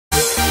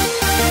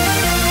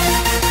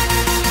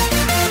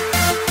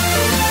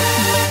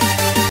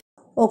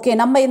Okay,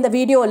 நம்ம இந்த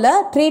வீடியோல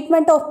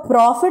treatment of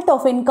profit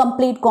of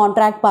incomplete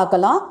contract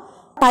பார்க்கலாம்.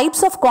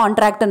 Types of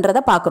contract என்றத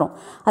பார்க்கிறோம்.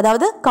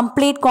 அதாவது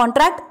complete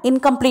contract,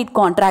 incomplete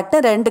contract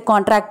ரெண்டு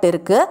contract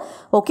இருக்கு.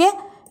 Okay,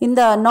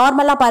 இந்த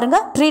நார்மலா பாருங்க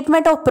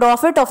treatment of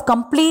profit of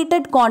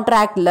completed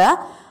contractல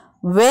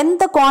when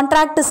the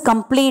contract is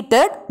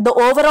completed, the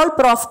overall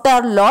profit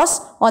or loss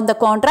on the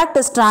contract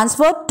is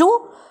transferred to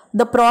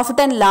the profit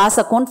and loss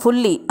account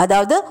fully.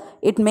 அதாவது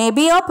it may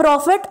be a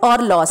profit or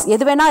loss.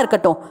 எது வேணா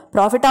இருக்கட்டும்,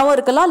 ப்ராஃபிட்டாகவும்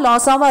இருக்கலாம்,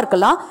 லாஸாகவும்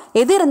இருக்கலாம்.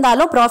 எது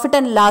இருந்தாலும் profit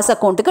and loss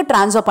அக்கௌண்ட்டுக்கு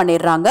transfer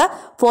பண்ணிடுறாங்க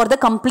ஃபார் த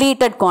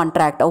கம்ப்ளீட்டட்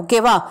கான்ட்ராக்ட்.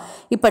 ஓகேவா?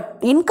 இப்போ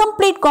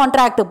இன்கம்ப்ளீட்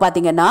கான்ட்ராக்ட்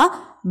பார்த்தீங்கன்னா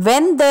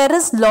when there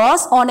is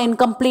loss on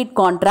incomplete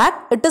contract,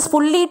 it is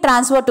fully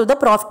transferred to the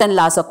profit and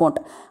loss account.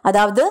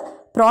 அதாவது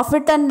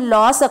ப்ராஃபிட் அண்ட்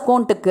லாஸ்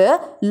அக்கௌண்ட்டுக்கு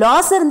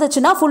லாஸ்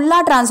இருந்துச்சுன்னா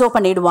ஃபுல்லாக transfer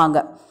பண்ணிடுவாங்க.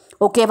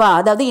 ஓகேவா?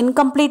 அதாவது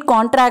இன்கம்ப்ளீட்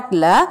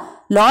கான்ட்ராக்டில்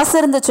லாஸ்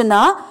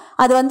இருந்துச்சுன்னா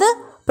அது வந்து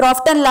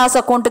ப்ராஃபிட் அண்ட் லாஸ்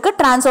அக்கௌண்ட்டுக்கு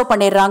ட்ரான்ஸ்ஃபர்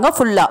பண்ணிடுறாங்க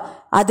ஃபுல்லாக.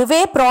 அதுவே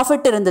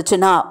ப்ராஃபிட்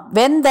இருந்துச்சுன்னா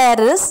when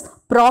there is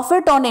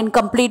profit on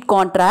incomplete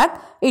contract,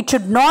 it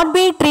should not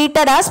be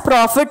treated as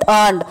profit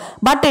earned,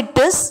 but it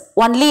is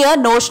only a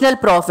notional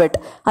profit.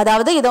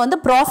 அதாவது இதை வந்து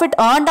profit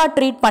earned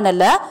ட்ரீட்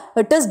பண்ணல,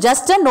 it is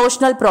just a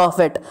notional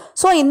profit.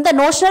 So இந்த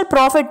notional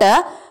profit-ஐ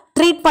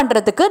treat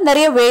பண்ணுறதுக்கு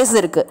நிறைய ways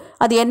இருக்குது.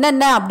 அது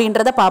என்னென்ன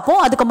அப்படின்றத பார்ப்போம்.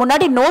 அதுக்கு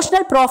முன்னாடி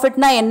நோஷனல்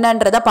ப்ராஃபிட்னா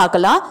என்னன்றத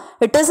பார்க்கலாம்.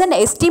 It is an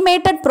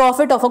estimated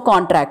profit of a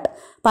contract.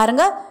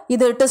 பாருங்க,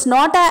 இது it is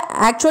not a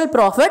actual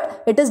profit,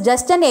 it is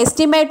just an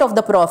estimate of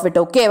the profit.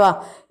 ஓகேவா?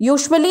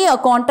 Usually a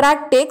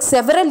contract take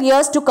several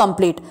years to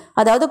complete.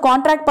 அதாவது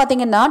contract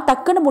பார்த்தீங்கன்னா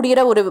டக்குன்னு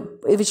முடிகிற ஒரு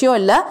விஷயம்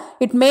இல்லை.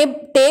 It may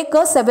take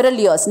a several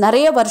years,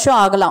 நிறைய வருஷம்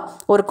ஆகலாம்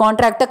ஒரு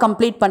கான்ட்ராக்டை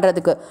கம்ப்ளீட்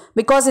பண்ணுறதுக்கு.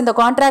 பிகாஸ் இந்த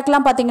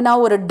கான்ட்ராக்ட்லாம் பார்த்தீங்கன்னா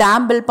ஒரு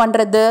டேம் பில்ட்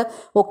பண்ணுறது,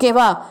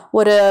 ஓகேவா,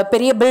 ஒரு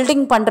பெரிய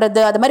பில்டிங்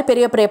பண்ணுறது, அது மாதிரி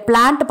பெரிய பெரிய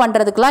பிளான்ட்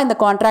பண்ணுறதுக்குலாம் இந்த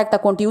கான்ட்ராக்ட்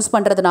அக்கௌண்ட் யூஸ்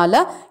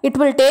பண்ணுறதுனால it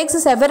will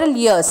tax several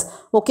years.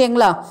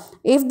 ஓகேங்களா?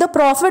 If the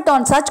profit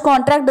on such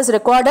contract is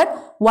recorded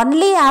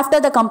only after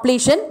the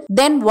completion,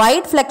 then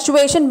wide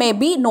fluctuation may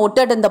be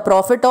noted in the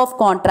profit of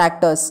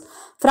contractors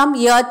from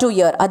year to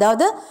year.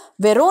 அதாவது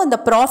வெறும் இந்த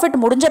profit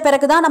முடிஞ்ச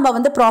பிறகு தான் நம்ம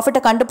வந்து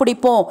ப்ராஃபிட்டை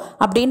கண்டுபிடிப்போம்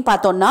அப்படின்னு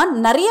பார்த்தோம்னா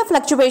நிறைய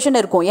ஃப்ளக்சுவேஷன்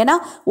இருக்கும். ஏன்னா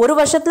ஒரு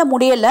வருஷத்தில்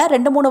முடியலை,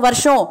 2-3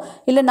 வருஷம்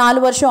இல்லை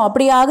 4 வருஷம்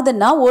அப்படி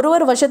ஆகுதுன்னா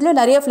ஒரு வருஷத்துலையும்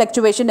நிறைய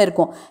ஃப்ளக்சுவேஷன்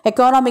இருக்கும்.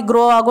 எக்கானமி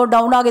க்ரோ ஆகும்,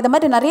 டவுன் ஆகும், இந்த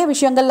மாதிரி நிறைய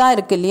விஷயங்கள்லாம்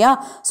இருக்குது இல்லையா?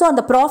 ஸோ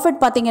அந்த ப்ராஃபிட்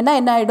பார்த்தீங்கன்னா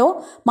என்ன ஆகிடும்,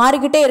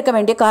 மாறிக்கிட்டே இருக்க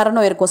வேண்டிய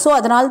காரணம் இருக்கும். ஸோ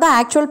அதனால தான்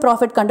actual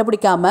profit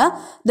கண்டுபிடிக்காம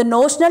the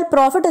notional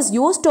profit is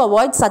used to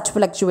avoid such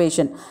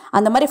fluctuation.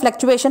 அந்த மாதிரி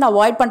ஃப்ளக்சுவேஷன்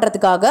அவாய்ட்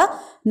பண்ணுறதுக்காக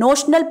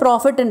நோஷனல்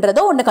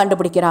ப்ராஃபிட்ன்றதை ஒன்று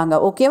கண்டுபிடிக்கிறாங்க.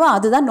 ஓகேவா?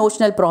 அதுதான்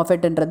நோஷனல்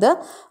ப்ராஃபிட்ன்றது.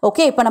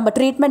 ஓகே, இப்போ நம்ம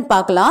ட்ரீட்மெண்ட்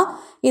பார்க்கலாம்.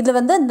 இது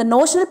வந்து இந்த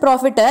நோஷனல்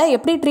ப்ராஃபிட்டை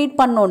எப்படி ட்ரீட்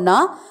பண்ணோம்னா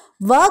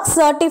ஒர்க்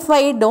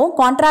சர்டிஃபைடும்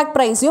கான்ட்ராக்ட்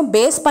ப்ரைஸையும்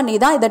பேஸ் பண்ணி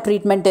தான் இதை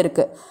ட்ரீட்மெண்ட்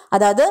இருக்குது.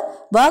 அதாவது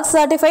work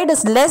certified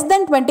is less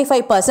than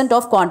 25%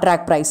 of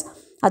contract price.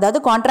 அதாவது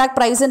கான்ட்ராக்ட்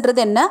ப்ரைஸ்ன்றது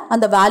என்ன,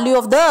 அந்த வேல்யூ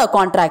ஆஃப் த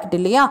கான்ட்ராக்ட்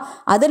இல்லையா?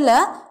 அதில்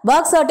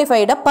ஒர்க்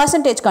சர்டிஃபைடை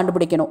பர்சன்டேஜ்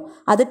கண்டுபிடிக்கணும்.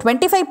 அது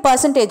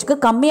 25%க்கு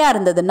கம்மியாக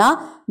இருந்ததுன்னா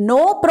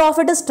no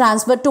profit is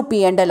transfer to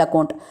P&L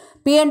account.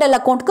 P&L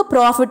அக்கௌண்ட்டுக்கு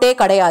ப்ராஃபிட்டே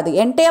கிடையாது.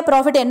 என்டையர்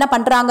ப்ராஃபிட் என்ன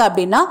பண்ணுறாங்க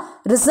அப்படின்னா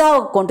ரிசர்வ்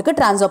அக்கௌண்ட்டுக்கு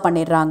ட்ரான்ஸ்ஃபர்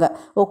பண்ணிடுறாங்க.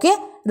 ஓகே,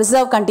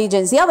 ரிசர்வ்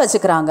கண்டிஜென்சியாக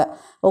வச்சுக்கிறாங்க.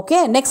 ஓகே,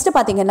 நெக்ஸ்ட்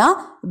பார்த்தீங்கன்னா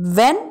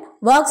when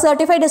work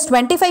certified is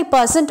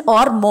 25%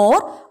 or more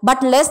but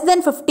less than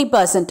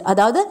 50%,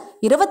 அதாவது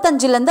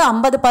 25லேருந்து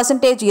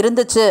 50%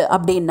 இருந்துச்சு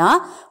அப்படின்னா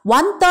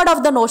 1/3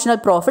 of the notional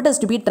profit is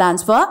to be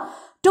transferred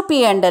to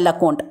P&L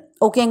account.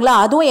 ஓகேங்களா?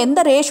 அதுவும்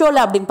எந்த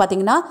ரேஷியோவில் அப்படின்னு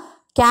பார்த்தீங்கன்னா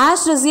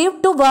cash receive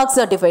to work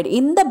certified,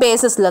 இந்த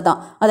பேசிஸில் தான்.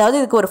 அதாவது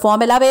இதுக்கு ஒரு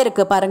ஃபார்முலாவே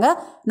இருக்குது பாருங்கள்,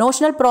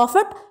 notional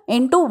profit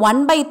into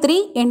 1/3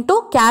 into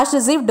cash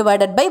receive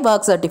divided by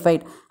work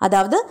certified.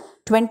 அதாவது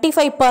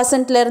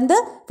 25%லேருந்து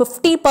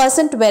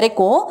 50%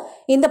 வரைக்கும்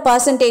இந்த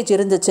பர்சன்டேஜ்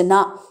இருந்துச்சுன்னா,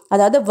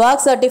 அதாவது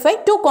work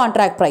certified to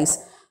contract price.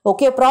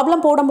 Okay,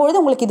 problem போடும்பொழுது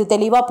உங்களுக்கு இது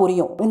தெளிவாக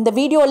புரியும். இந்த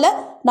வீடியோவில்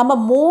நம்ம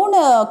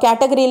 3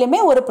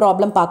 கேட்டகரியிலுமே ஒரு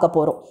ப்ராப்ளம் பார்க்க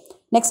போகிறோம்.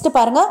 நெக்ஸ்ட்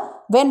பாருங்க,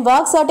 when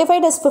work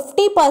certified is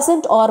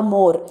 50% or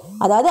more,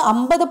 அதாவது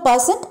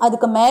 50%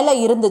 அதுக்கு மேலே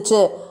இருந்துச்சு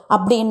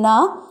அப்படின்னா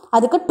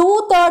அதுக்கு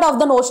 2/3 of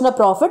the notional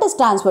profit is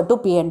transferred to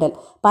P&L.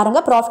 பாருங்க,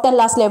 ப்ராஃபிட் அண்ட்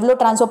லாஸ்ல எவ்வளோ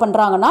ட்ரான்ஸ்ஃபர்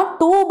பண்ணுறாங்கன்னா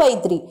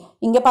 2/3,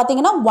 இங்கே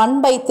பார்த்தீங்கன்னா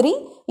 1/3,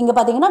 இங்கே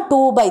பார்த்தீங்கன்னா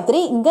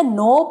 2/3, இங்கே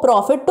நோ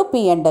ப்ராஃபிட் டு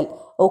P&L.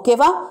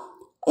 ஓகேவா?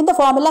 இந்த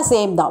ஃபார்முலா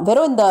சேம் தான்,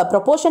 வெறும் இந்த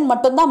ப்ரொபோர்ஷன்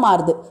மட்டும்தான்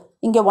மாறுது.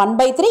 இங்கே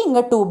 1/3,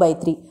 இங்கே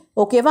 2/3.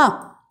 ஓகேவா?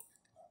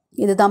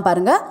 இதுதான்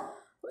பாருங்க,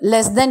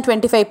 less than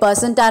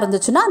 25%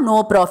 இருந்துச்சுன்னா no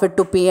profit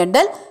to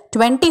P&L,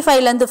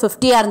 25லேருந்து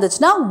 50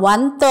 இருந்துச்சுன்னா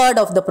 1/3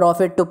 of the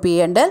profit to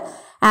P&L,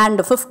 and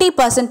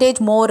 50%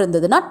 more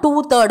இருந்ததுன்னா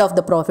 2/3 of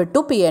the profit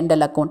to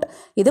P&L account.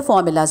 இது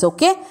formulas.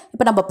 ஓகே,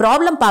 இப்போ நம்ம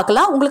ப்ராப்ளம்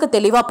பார்க்கலாம், உங்களுக்கு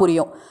தெளிவாக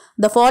புரியும்.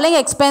 The following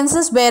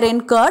expenses were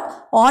incurred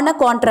on a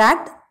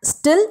contract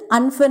still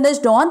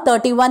unfinished on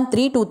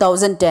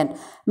 31/3/2010.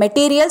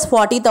 Materials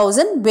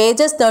 40,000,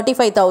 wages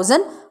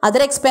 35,000,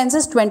 other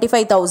expenses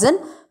 25,000.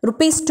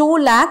 Rupees 2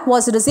 lakh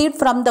was received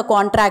from the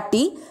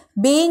contractee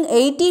being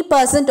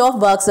 80% of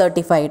work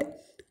certified.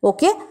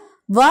 Okay,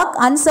 work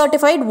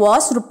uncertified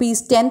was rupees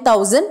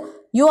 10,000.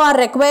 You are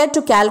required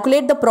to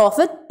calculate the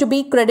profit to be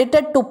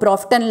credited to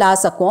profit and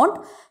loss account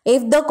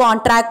if the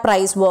contract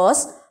price was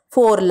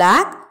 4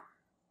 lakh,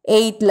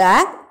 8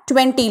 lakh,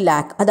 20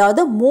 lakh.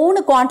 அதாவது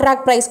 3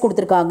 contract price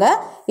கொடுத்துருக்காங்க.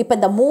 இப்போ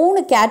இந்த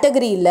 3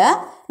 கேட்டகரியில்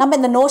நம்ம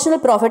இந்த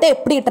notional ப்ராஃபிட்டை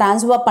எப்படி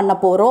transfer பண்ண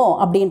போகிறோம்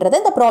அப்படின்றத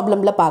இந்த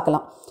ப்ராப்ளமில்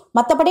பார்க்கலாம்.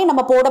 மற்றபடி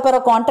நம்ம போட போகிற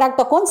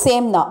கான்ட்ராக்ட் அக்கௌண்ட்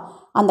சேம் தான்.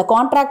 அந்த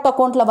கான்ட்ராக்ட்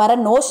அக்கௌண்ட்டில் வர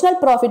நோஷனல்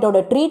ப்ராஃபிட்டோட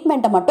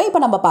ட்ரீட்மெண்ட்டை மட்டும் இப்போ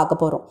நம்ம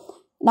பார்க்க போகிறோம்.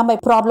 நம்ம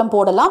ப்ராப்ளம்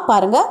போடலாம்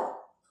பாருங்கள்.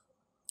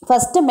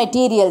 ஃபஸ்ட்டு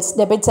மெட்டீரியல்ஸ்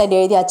டெபிட் சைடு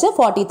எழுதியாச்சு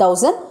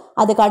 40,000.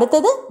 அதுக்கு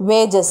அடுத்தது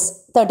வேஜஸ்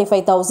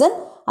 35,000.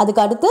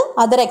 அதுக்கு அடுத்து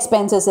அதர்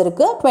எக்ஸ்பென்சஸ்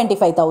இருக்குது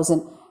 25,000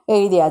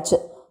 எழுதியாச்சு.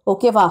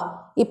 ஓகேவா?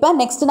 இப்போ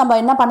நெக்ஸ்ட் நம்ம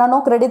என்ன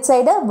பண்ணணும்? கிரெடிட்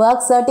சைடு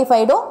ஒர்க்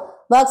சர்டிஃபைடும்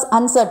ஒர்க்ஸ்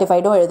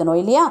அன்சர்டிஃபைடும் எழுதணும்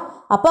இல்லையா?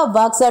 அப்போ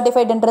ஒர்க்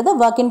சர்டிஃபைடுன்றது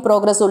ஒர்க் இன்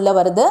ப்ரோக்ரஸ் உள்ள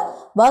வருது.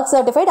 ஒர்க்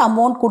சர்டிஃபைடு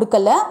அமௌண்ட்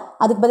கொடுக்கல,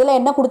 அதுக்கு பதிலாக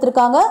என்ன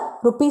கொடுத்துருக்காங்க?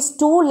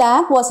 ₹2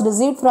 lakh was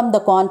received from the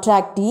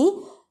கான்ட்ராக்டி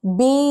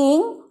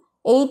being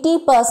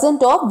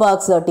 80% of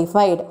work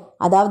certified.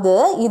 அதாவது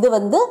இது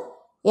வந்து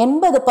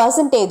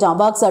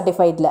 80% ஒர்க்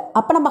சர்டிஃபைடில்.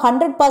 அப்போ நம்ம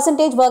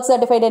 100% ஒர்க்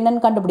சர்டிஃபைடு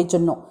என்னன்னு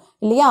கண்டுபிடிச்சிடணும்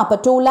இல்லையா? அப்போ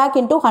 2 lakh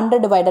into 100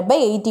 divided by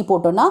 80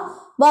 போட்டோன்னா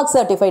ஒர்க்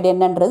சர்டிஃபைடு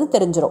என்னன்றது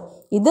தெரிஞ்சிடும்.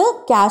 இது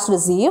கேஷ்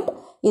ரிசீவ்ட்.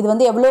 இது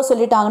வந்து எவ்வளோ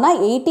சொல்லிட்டாங்கன்னா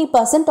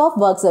 80% ஆஃப்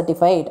ஒர்க்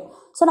சர்டிஃபைடு.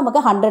 ஸோ நமக்கு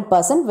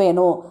 100%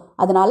 வேணும்.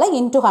 அதனால்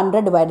into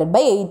 100 divided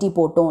by 80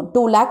 போட்டோம்.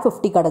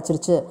 2,50,000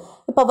 கிடச்சிருச்சு.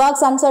 இப்போ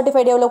ஒர்க்ஸ்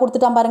அன்சர்டிஃபைடு எவ்வளோ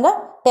கொடுத்துட்டான் பாருங்கள்?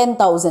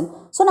 10,000.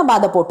 ஸோ நம்ம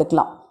அதை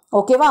போட்டுக்கலாம்.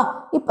 ஓகேவா?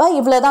 இப்போ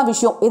இவ்வளோ தான்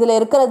விஷயம். இதில்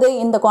இருக்கிறது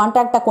இந்த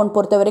கான்ட்ராக்ட் அக்கௌண்ட்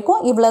பொறுத்த வரைக்கும்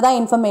இவ்வளோ தான்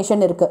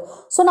இன்ஃபர்மேஷன் இருக்குது.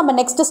 ஸோ நம்ம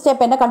நெக்ஸ்ட்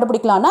ஸ்டெப் என்ன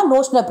கண்டுபிடிக்கலாம்னா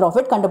நோஷனல்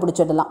ப்ராஃபிட்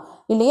கண்டுபிடிச்சிடலாம்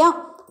இல்லையா?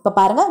 இப்போ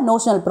பாருங்கள்,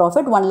 நோஷனல்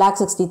ப்ராஃபிட்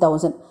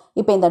 1,60,000.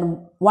 இப்போ இந்த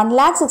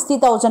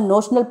 1,60,000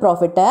 நோஷனல்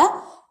ப்ராஃபிட்டை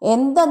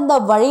எந்தெந்த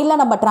வழியில்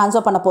நம்ம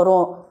ட்ரான்ஸ்ஃபர் பண்ண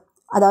போகிறோம்?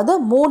 அதாவது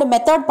 3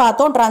 மெத்தட்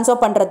பார்த்தோம்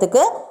ட்ரான்ஸ்ஃபர்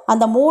பண்ணுறதுக்கு.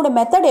 அந்த 3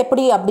 மெத்தட்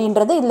எப்படி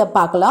அப்படின்றது இதில்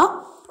பார்க்கலாம்.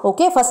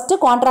 ஓகே,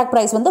 ஃபஸ்ட்டு கான்ட்ராக்ட்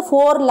ப்ரைஸ் வந்து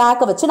 4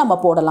 lakh வச்சு நம்ம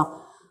போடலாம்.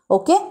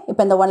 ஓகே,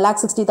 இப்போ இந்த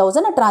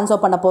 1,60,000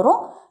 ட்ரான்ஸ்ஃபர் பண்ண போகிறோம்.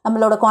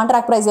 நம்மளோட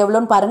கான்ட்ராக்ட் ப்ரைஸ்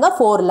எவ்வளோன்னு பாருங்கள்?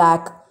 4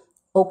 lakh.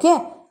 ஓகே,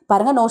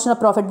 பாருங்கள், notional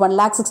profit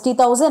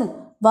 1,60,000,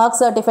 work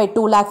certified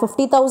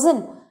 2,50,000,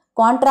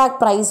 contract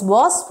price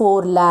was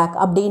 4 lakh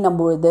அப்படின்னும்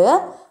பொழுது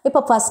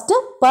இப்போ ஃபஸ்ட்டு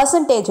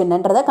பர்சன்டேஜ்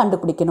என்னன்றதை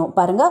கண்டுபிடிக்கணும்.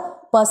 பாருங்கள்,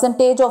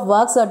 percentage of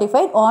work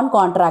certified on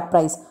contract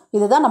price.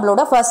 இதுதான்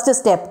நம்மளோட ஃபஸ்ட்டு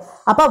ஸ்டெப்.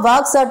 அப்போ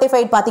ஒர்க்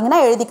சர்டிஃபைட் பார்த்தீங்கன்னா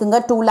எழுதிக்குங்க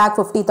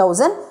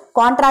 2,50,000,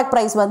 கான்ட்ராக்ட்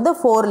ப்ரைஸ் வந்து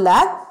 4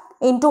 lakh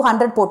into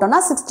 100 போட்டோன்னா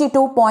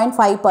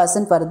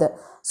 62.5% வருது.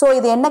 ஸோ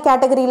இது என்ன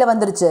கேட்டகரியில்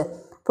வந்துருச்சு?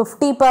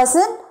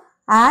 50%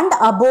 அண்ட்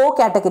அபோவ்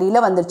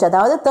கேட்டகரியில் வந்துருச்சு.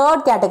 அதாவது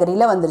தேர்ட்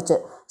கேட்டகரியில் வந்துருச்சு.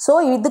 ஸோ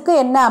இதுக்கு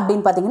என்ன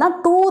அப்படின்னு பார்த்தீங்கன்னா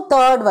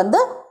 2/3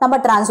 வந்து நம்ம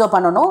ட்ரான்ஸ்ஃபர்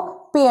பண்ணணும்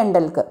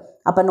P&Lக்கு.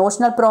 அப்போ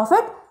notional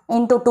profit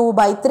into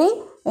 2/3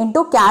 into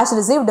cash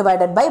receive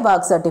divided by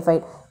work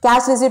certified.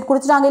 Cash receive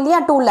கொடுத்துட்டாங்க இல்லையா?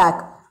 2 lakh.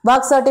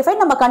 ஒர்க்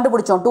சர்டிஃபைட் நம்ம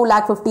கண்டுபிடிச்சோம்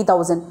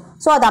 2,50,000.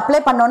 ஸோ அதை அப்ளை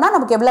பண்ணோன்னா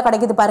நமக்கு எவ்வளோ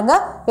கிடைக்குது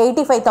பாருங்கள்?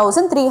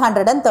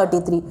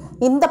 85,333.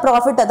 இந்த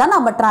ப்ராஃபிட்டை தான்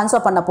நம்ம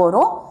ட்ரான்ஸ்ஃபர் பண்ண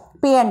போகிறோம்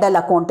P&L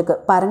அக்கௌண்ட்டுக்கு.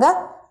 பாருங்கள்,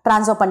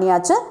 ட்ரான்ஸ்ஃபர்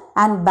பண்ணியாச்சு.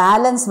 அண்ட்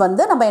பேலன்ஸ்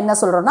வந்து நம்ம என்ன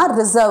சொல்கிறோன்னா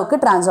ரிசர்வுக்கு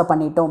ட்ரான்ஸ்ஃபர்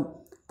பண்ணிட்டோம்.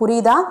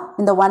 புரியுதா?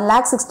 இந்த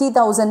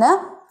 1,60,000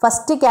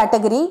 ஃபஸ்ட்டு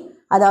கேட்டகரி,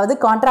 அதாவது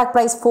கான்ட்ராக்ட்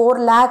ப்ரைஸ் 4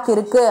 lakh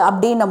இருக்குது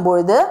அப்படின்னும்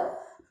பொழுது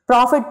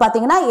ப்ராஃபிட்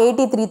பார்த்தீங்கன்னா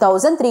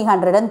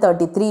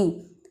 83,333.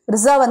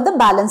 ரிசர்வ் வந்து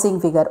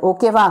பேலன்சிங் ஃபிகர்.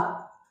 ஓகேவா?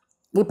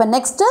 இப்போ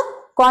நெக்ஸ்ட்டு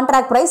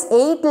கான்ட்ராக்ட் ப்ரைஸ்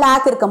 8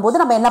 lakh இருக்கும்போது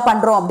நம்ம என்ன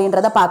பண்ணுறோம்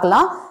அப்படின்றத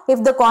பார்க்கலாம்.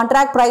 If the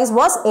contract price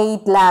was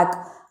 8 lakh,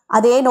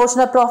 அதே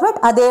நோஷனல் ப்ராஃபிட்,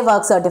 அதே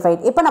ஒர்க்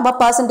சர்டிஃபைட். இப்போ நம்ம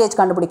பர்சன்டேஜ்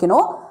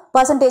கண்டுபிடிக்கணும்.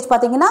 பர்சன்டேஜ்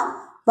பார்த்தீங்கன்னா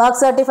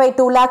work certified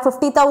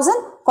 2,50,000,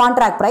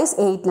 contract price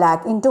 8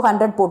 lakh into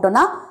 100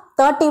 போட்டோன்னா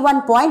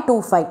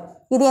 31.25.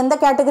 இது எந்த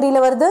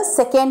கேட்டகரியில் வருது?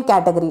 Second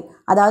category.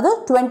 அதாவது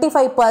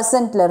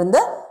 25%லேருந்து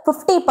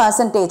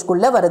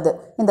 50%க்குள்ளே வருது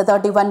இந்த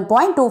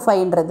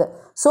 31.25ன்றது.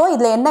 ஸோ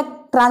இதில் என்ன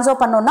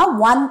ட்ரான்ஸ்ஃபர் பண்ணோன்னா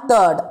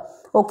 1/3.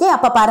 ஓகே,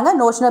 அப்போ பாருங்கள்,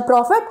 notional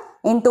profit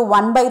into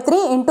 1/3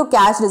 into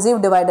cash receive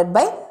divided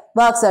by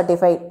work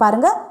certified.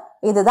 பாருங்கள்,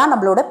 இதுதான்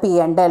நம்மளோட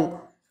P&L.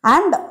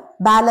 அண்ட்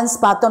பேலன்ஸ்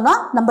பார்த்தோன்னா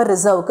நம்ம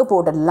ரிசர்வுக்கு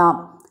போடலாம்.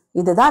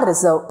 இதுதான்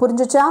ரிசர்வ்.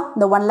 புரிஞ்சுச்சா?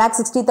 இந்த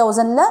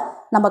 1,60,000ல்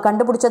நம்ம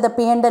கண்டுபிடிச்சதை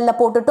P&Lல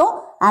போட்டுட்டோம்.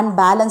 அண்ட்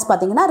பேலன்ஸ்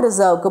பார்த்தீங்கன்னா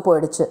ரிசர்வுக்கு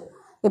போயிடுச்சு.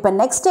 இப்போ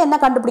நெக்ஸ்ட் என்ன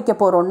கண்டுபிடிக்க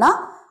போகிறோம்னா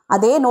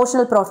அதே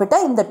நோஷனல் ப்ராஃபிட்டை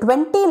இந்த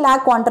 20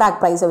 lakh கான்ட்ராக்ட்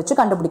ப்ரைஸை வச்சு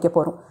கண்டுபிடிக்க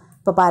போகிறோம்.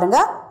 இப்போ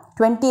பாருங்கள்,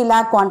 20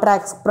 lakh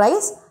கான்ட்ராக்ட்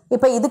ப்ரைஸ்.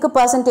 இப்போ இதுக்கு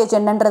பர்சன்டேஜ்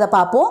என்னன்றதை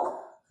பார்ப்போம்.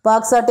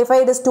 Work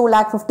certified is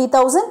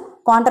 2,50,000,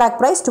 contract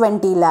price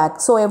 20 lakh.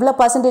 So எவ்வளோ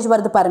பர்சன்டேஜ்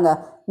வருது பாருங்கள்?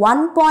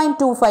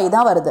 1.25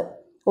 தான் வருது.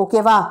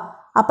 ஓகேவா?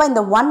 அப்போ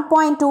இந்த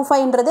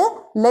 1.25ன்றது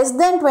லெஸ்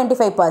தென்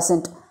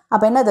 25%.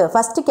 அப்போ என்னது?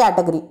 First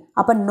category.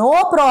 அப்போ நோ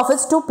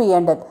ப்ராஃபிட்ஸ் டு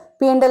P&L.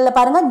 P&Lல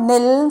பாருங்கள்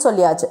நில்னு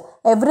சொல்லியாச்சு.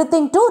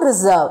 Everything to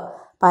reserve.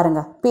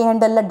 பாருங்கள்,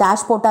 P&Lல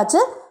டேஷ் போட்டாச்சு.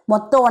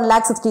 மொத்தம்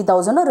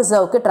 1,60,000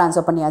 ரிசர்வுக்கு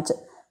ட்ரான்ஸ்ஃபர் பண்ணியாச்சு.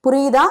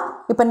 புரியுதா?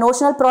 இப்போ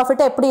நோஷனல்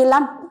ப்ராஃபிட்டை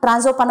எப்படியெல்லாம்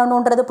ட்ரான்ஸ்ஃபர்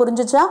பண்ணணுன்றது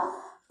புரிஞ்சிச்சா?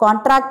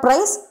 கான்ட்ராக்ட்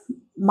ப்ரைஸ்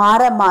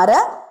மாற மாற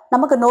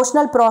நமக்கு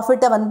நோஷனல்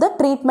ப்ராஃபிட்டை வந்து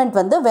ட்ரீட்மெண்ட்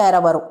வந்து வேறு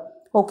வரும்.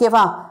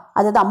 ஓகேவா?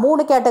 அதுதான்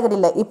 3 கேட்டகரி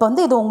இல்லை. இப்போ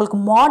வந்து இது உங்களுக்கு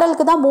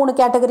மாடலுக்கு தான் 3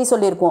 கேட்டகரி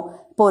சொல்லியிருக்கோம்.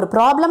 இப்போ ஒரு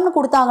ப்ராப்ளம்னு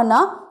கொடுத்தாங்கன்னா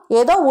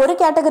ஏதோ ஒரு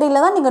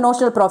கேட்டகரியில் தான் நீங்கள்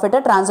நோஷனல் ப்ராஃபிட்டை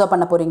ட்ரான்ஸ்ஃபர்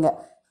பண்ண போகிறீங்க.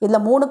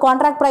 இதில் 3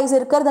 கான்ட்ராக்ட் ப்ரைஸ்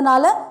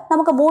இருக்கிறதுனால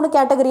நமக்கு 3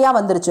 கேட்டகரியாக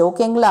வந்துருச்சு.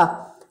 ஓகேங்களா?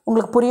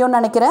 உங்களுக்கு புரியும்னு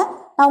நினைக்கிறேன்.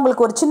 நான்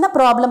உங்களுக்கு ஒரு சின்ன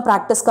ப்ராப்ளம்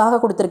ப்ராக்டிஸ்க்காக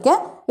கொடுத்துருக்கேன்.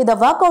 இதை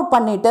ஒர்க் அவுட்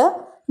பண்ணிவிட்டு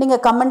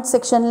நீங்கள் கமெண்ட்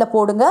செக்ஷனில்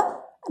போடுங்க.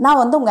 நான்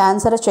வந்து உங்கள்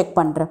ஆன்சரை செக்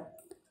பண்ணுறேன்.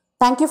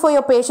 Thank you for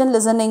your patient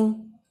listening.